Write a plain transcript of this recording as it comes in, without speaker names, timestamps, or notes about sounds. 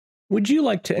Would you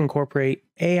like to incorporate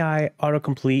AI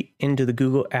autocomplete into the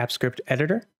Google Apps Script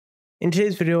editor? In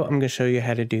today's video, I'm going to show you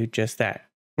how to do just that.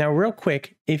 Now, real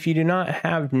quick, if you do not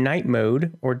have night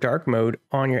mode or dark mode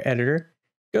on your editor,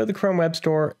 go to the Chrome Web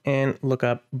Store and look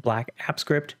up Black App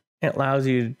Script. It allows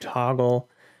you to toggle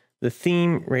the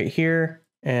theme right here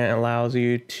and allows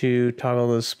you to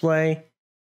toggle the display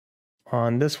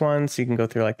on this one so you can go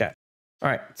through like that. All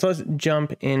right, so let's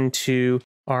jump into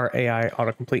our AI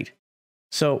autocomplete.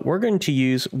 So we're going to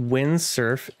use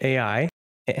Windsurf AI.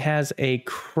 It has a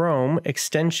Chrome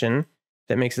extension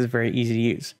that makes it very easy to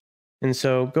use. And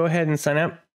so go ahead and sign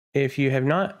up if you have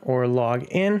not, or log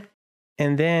in.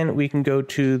 And then we can go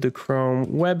to the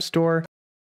Chrome Web Store.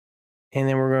 And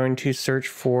then we're going to search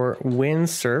for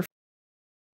Windsurf.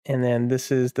 And then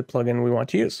this is the plugin we want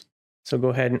to use. So go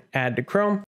ahead and add to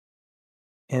Chrome.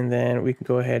 And then we can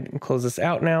go ahead and close this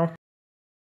out now.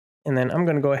 And then I'm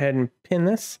going to go ahead and pin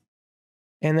this.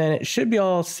 And then it should be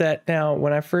all set. Now,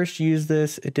 when I first used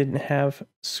this, it didn't have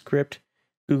script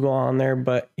Google on there,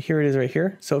 but here it is right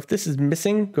here. So if this is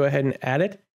missing, go ahead and add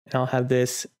it. And I'll have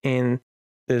this in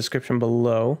the description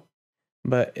below.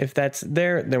 But if that's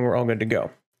there, then we're all good to go.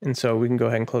 And so we can go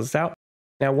ahead and close this out.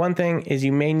 Now, one thing is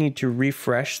you may need to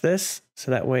refresh this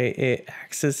so that way it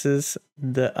accesses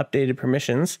the updated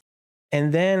permissions.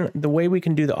 And then the way we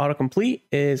can do the autocomplete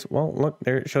is, well, look,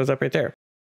 there it shows up right there.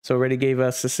 So it already gave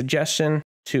us a suggestion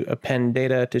to append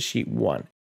data to sheet 1.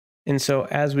 And so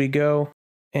as we go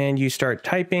and you start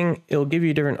typing, it'll give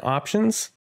you different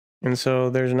options. And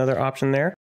so there's another option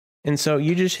there. And so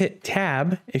you just hit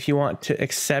tab if you want to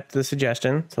accept the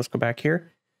suggestion. So let's go back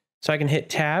here. So I can hit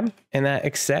tab and that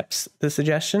accepts the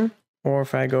suggestion. Or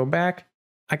if I go back,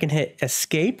 I can hit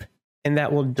escape and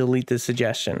that will delete the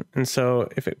suggestion. And so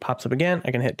if it pops up again,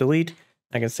 I can hit delete.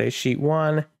 I can say sheet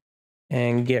 1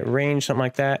 and get range, something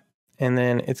like that. And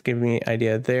then it's giving me an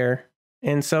idea there.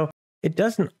 And so it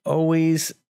doesn't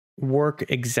always work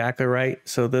exactly right.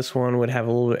 So this one would have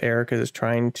a little bit of error because it's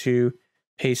trying to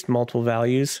paste multiple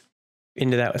values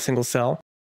into that single cell.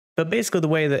 But basically the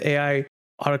way the AI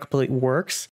autocomplete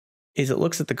works is it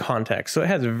looks at the context. So it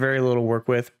has very little to work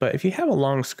with, but if you have a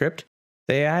long script,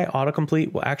 the AI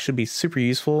autocomplete will actually be super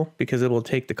useful because it will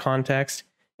take the context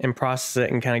and process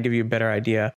it and kind of give you a better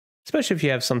idea, especially if you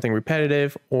have something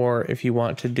repetitive or if you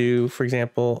want to do, for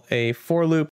example, a for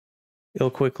loop,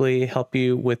 it'll quickly help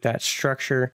you with that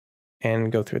structure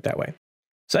and go through it that way.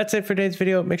 So that's it for today's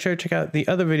video. Make sure to check out the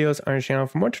other videos on our channel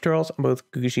for more tutorials on both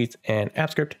Google Sheets and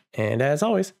AppScript. And as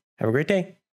always, have a great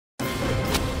day.